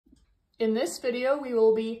In this video, we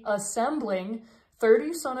will be assembling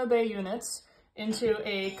 30 Sonobe units into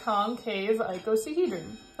a concave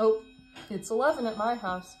icosahedron. Oh, it's 11 at my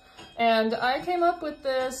house. And I came up with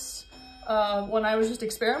this when I was just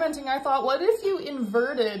experimenting. I thought, what if you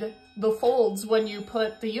inverted the folds when you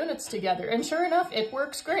put the units together? And sure enough, it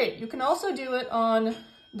works great. You can also do it on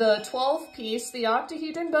the 12 piece, the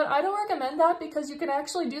octahedron, but I don't recommend that because you can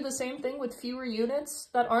actually do the same thing with fewer units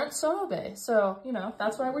that aren't Sonobe. So, you know,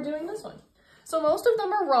 that's why we're doing this one. So most of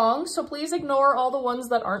them are wrong, so please ignore all the ones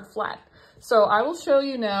that aren't flat. So I will show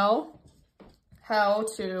you now how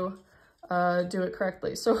to do it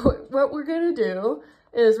correctly. So what we're gonna do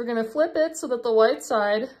is we're gonna flip it so that the white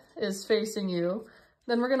side is facing you.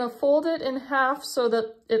 Then we're gonna fold it in half so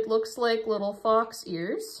that it looks like little fox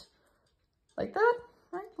ears, like that.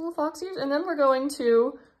 Right, little fox ears, and then we're going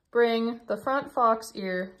to bring the front fox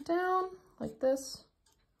ear down like this.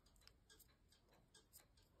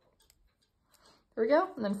 There we go,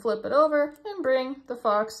 and then flip it over and bring the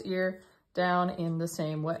fox ear down in the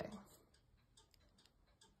same way.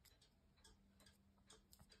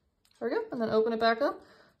 There we go, and then open it back up.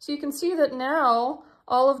 So you can see that now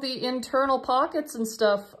all of the internal pockets and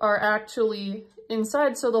stuff are actually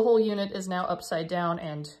inside, so the whole unit is now upside down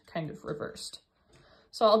and kind of reversed.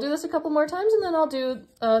 So I'll do this a couple more times and then I'll do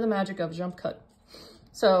the magic of jump cut.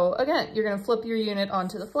 So again, you're gonna flip your unit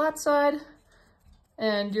onto the flat side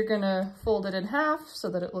and you're gonna fold it in half so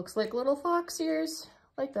that it looks like little fox ears,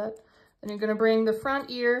 like that. Then you're gonna bring the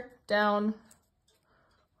front ear down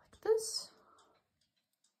like this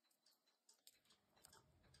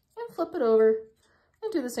and flip it over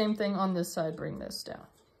and do the same thing on this side, bring this down.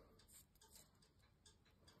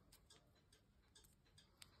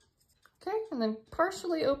 Okay, and then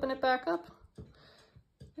partially open it back up.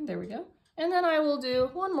 And there we go. And then I will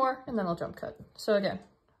do one more and then I'll jump cut. So again,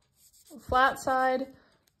 flat side,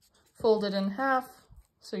 fold it in half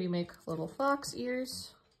so you make little fox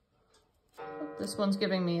ears. This one's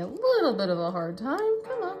giving me a little bit of a hard time.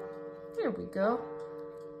 Come on, there we go.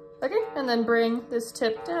 Okay, and then bring this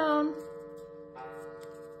tip down,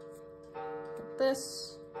 like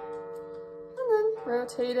this, and then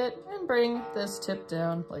rotate it and bring this tip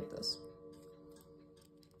down like this.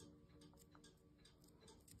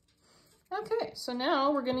 Okay, so now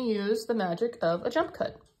we're gonna use the magic of a jump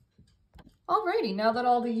cut. Alrighty, now that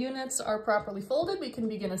all the units are properly folded, we can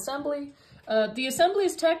begin assembly. The assembly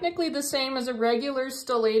is technically the same as a regular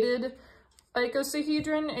stellated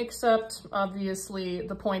icosahedron, except obviously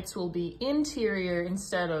the points will be interior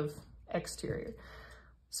instead of exterior.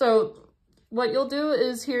 So what you'll do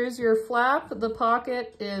is, here's your flap, the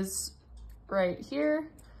pocket is right here.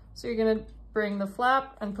 So you're gonna bring the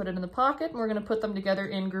flap and put it in the pocket, and we're gonna put them together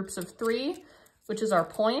in groups of 3, which is our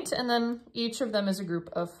point, and then each of them is a group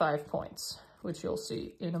of 5 points, which you'll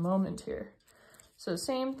see in a moment here. So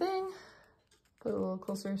same thing, put a little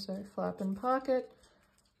closer, sorry, flap in pocket,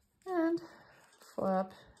 and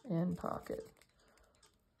flap in pocket.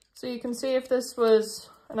 So you can see if this was,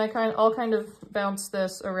 and I'll kind of bounce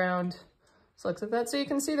this around, so it looks like that. So you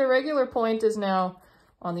can see the regular point is now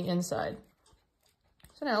on the inside.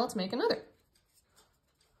 So now let's make another.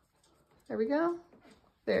 There we go.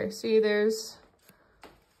 There, see, there's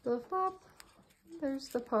the flap, there's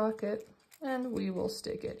the pocket, and we will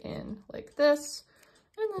stick it in like this.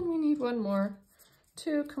 And then we need one more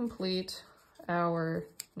to complete our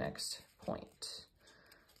next point.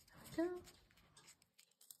 There we go.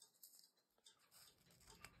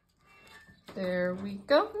 There we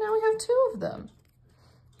go. Now we have 2 of them.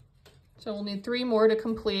 So we'll need 3 more to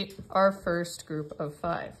complete our first group of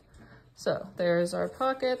 5. So there's our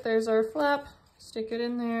pocket, there's our flap, stick it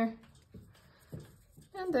in there.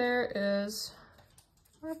 And there is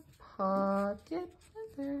our pocket,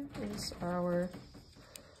 and there is our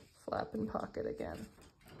flap and pocket again.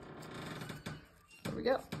 There we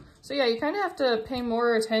go. So yeah, you kind of have to pay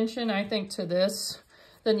more attention, I think, to this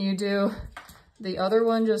than you do the other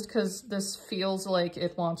one, just because this feels like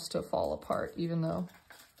it wants to fall apart, even though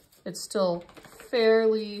it's still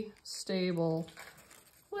fairly stable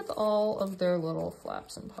with all of their little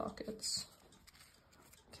flaps and pockets.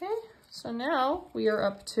 Okay, so now we are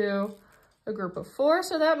up to a group of 4,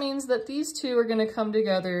 so that means that these 2 are gonna come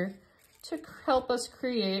together to help us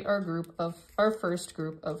create our first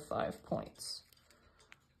group of 5 points.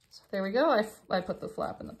 So there we go, I put the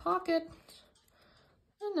flap in the pocket,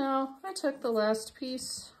 and now I took the last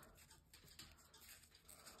piece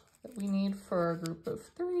that we need for our group of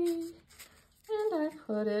 3, and I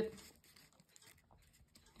put it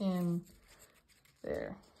in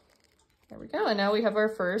there. There we go, and now we have our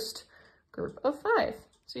first group of 5.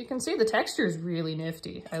 So you can see the texture is really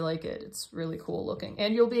nifty. I like it. It's really cool looking.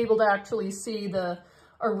 And you'll be able to actually see the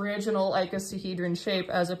original icosahedron shape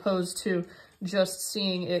as opposed to just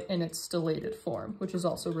seeing it in its stellated form, which is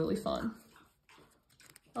also really fun.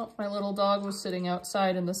 Oh, my little dog was sitting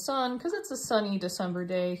outside in the sun because it's a sunny December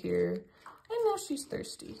day here. And now she's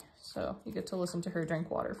thirsty. So you get to listen to her drink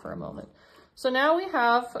water for a moment. So now we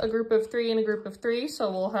have a group of 3 and a group of 3. So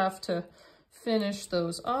we'll have to finish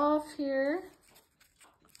those off here.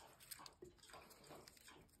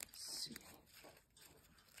 Let's see.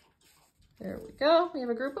 There we go. We have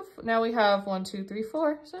a group of, now we have 1, 2, 3,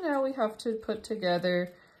 4. So now we have to put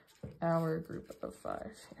together our group of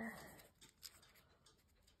 5 here.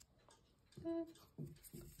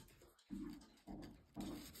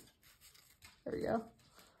 There we go.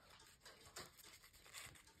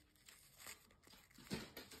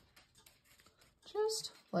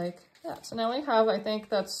 Just like that. So now we have, I think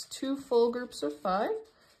that's 2 full groups of 5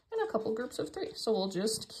 and a couple groups of 3. So we'll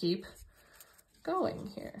just keep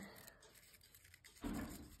going here.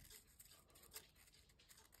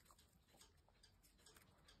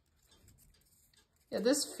 Yeah,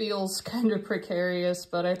 this feels kind of precarious,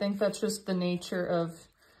 but I think that's just the nature of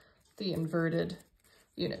the inverted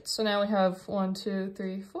unit. So now we have 1, 2,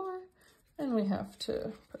 3, 4, and we have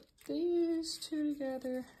to put these 2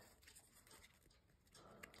 together.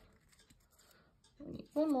 We need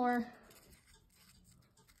 1 more.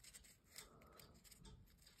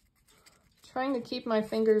 Trying to keep my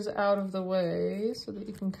fingers out of the way so that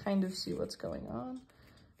you can kind of see what's going on.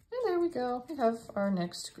 And there we go. We have our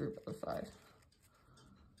next group of 5.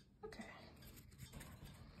 Okay.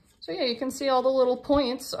 So yeah, you can see all the little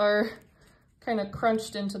points are kind of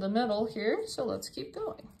crunched into the middle here. So let's keep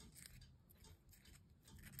going.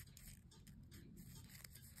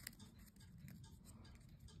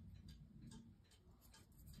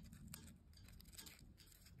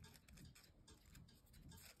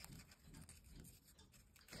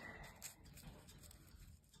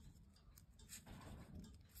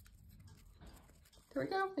 There we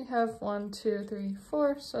go. We have 1, 2, 3,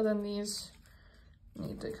 4. So then these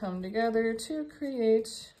need to come together to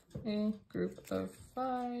create a group of 5.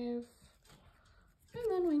 And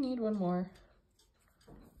then we need 1 more.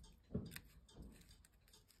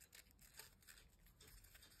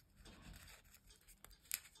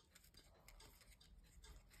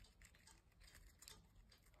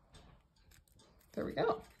 There we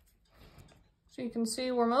go. So you can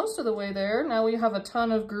see we're most of the way there. Now we have a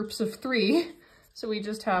ton of groups of 3. So we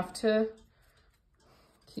just have to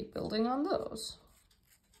keep building on those.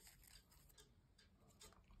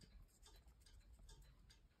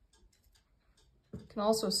 You can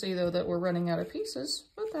also see though that we're running out of pieces,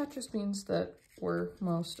 but that just means that we're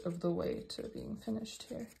most of the way to being finished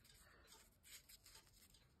here.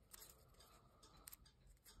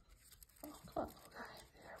 Oh, come on, okay,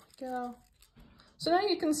 there we go. So now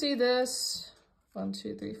you can see this, 1,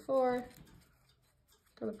 2, 3, 4.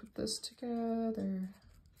 Gotta put this together.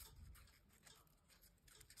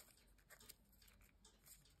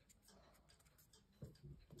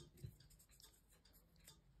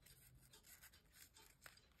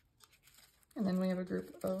 And then we have a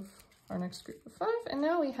group of, our next group of 5. And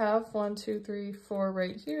now we have 1, 2, 3, 4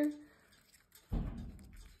 right here.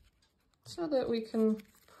 So that we can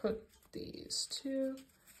put these 2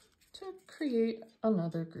 to create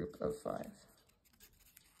another group of 5.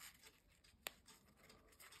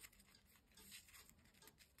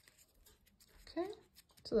 Okay,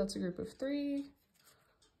 so that's a group of 3.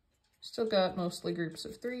 Still got mostly groups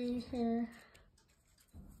of 3 here.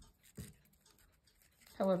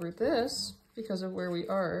 However, this, because of where we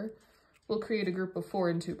are, will create a group of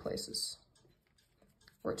 4 in 2 places.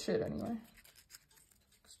 Or it should anyway,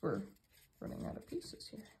 because we're running out of pieces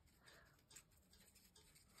here.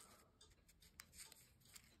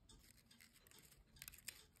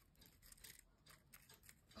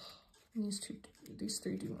 These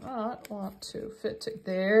 3 do not want to fit.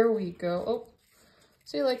 There we go. Oh,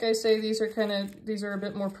 see, like I say, these are a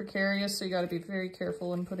bit more precarious, so you got to be very careful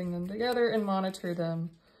when putting them together and monitor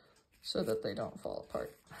them so that they don't fall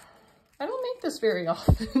apart. I don't make this very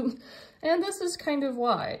often, and this is kind of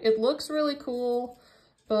why. It looks really cool,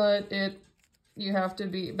 but it's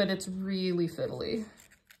really fiddly.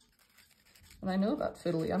 And I know about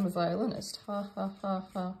fiddly. I'm a violinist. Ha ha ha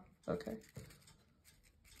ha. Okay.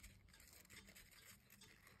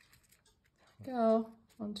 Go.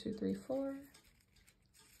 1, 2, 3, 4.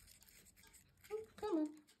 Oh, come on.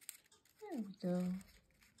 There we go.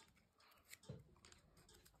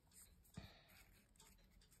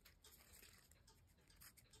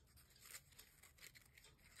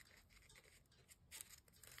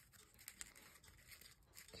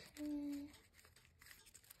 Okay.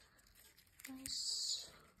 Nice.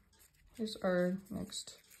 Here's our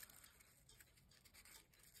next.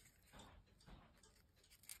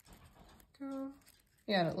 Go.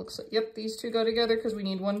 Yeah, and it looks like, yep, these two go together because we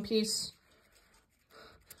need one piece.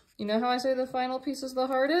 You know how I say the final piece is the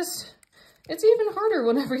hardest? It's even harder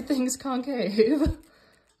when everything's concave.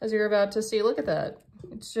 As you're about to see, look at that.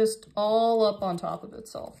 It's just all up on top of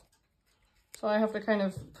itself. So I have to kind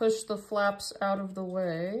of push the flaps out of the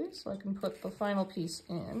way so I can put the final piece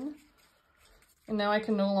in. And now I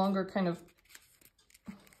can no longer kind of,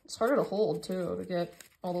 it's harder to hold too, to get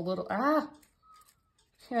all the little,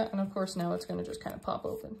 yeah, and of course now it's gonna just kind of pop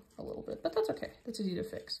open a little bit, but that's okay. That's easy to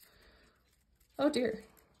fix. Oh dear.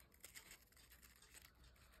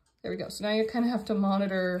 There we go. So now you kind of have to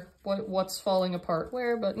monitor what's falling apart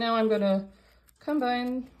where, but now I'm gonna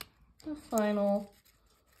combine the final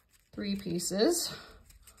 3 pieces.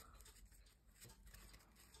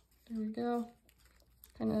 There we go.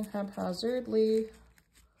 Kind of haphazardly.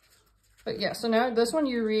 But yeah, so now this one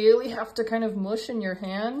you really have to kind of mush in your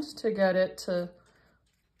hand to get it to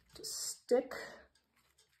stick,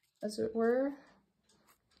 as it were.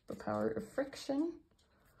 The power of friction.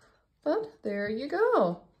 But there you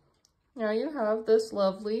go. Now you have this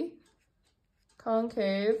lovely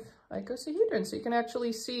concave icosahedron. So you can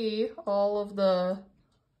actually see all of the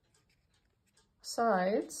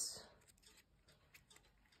sides.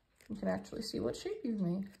 You can actually see what shape you've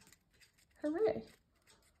made. Hooray.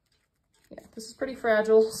 Yeah, this is pretty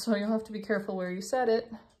fragile, so you'll have to be careful where you set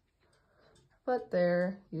it. But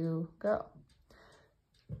there you go.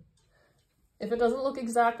 If it doesn't look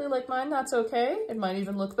exactly like mine, that's okay. It might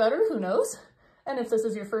even look better, who knows? And if this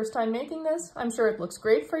is your first time making this, I'm sure it looks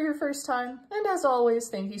great for your first time. And as always,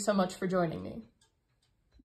 thank you so much for joining me.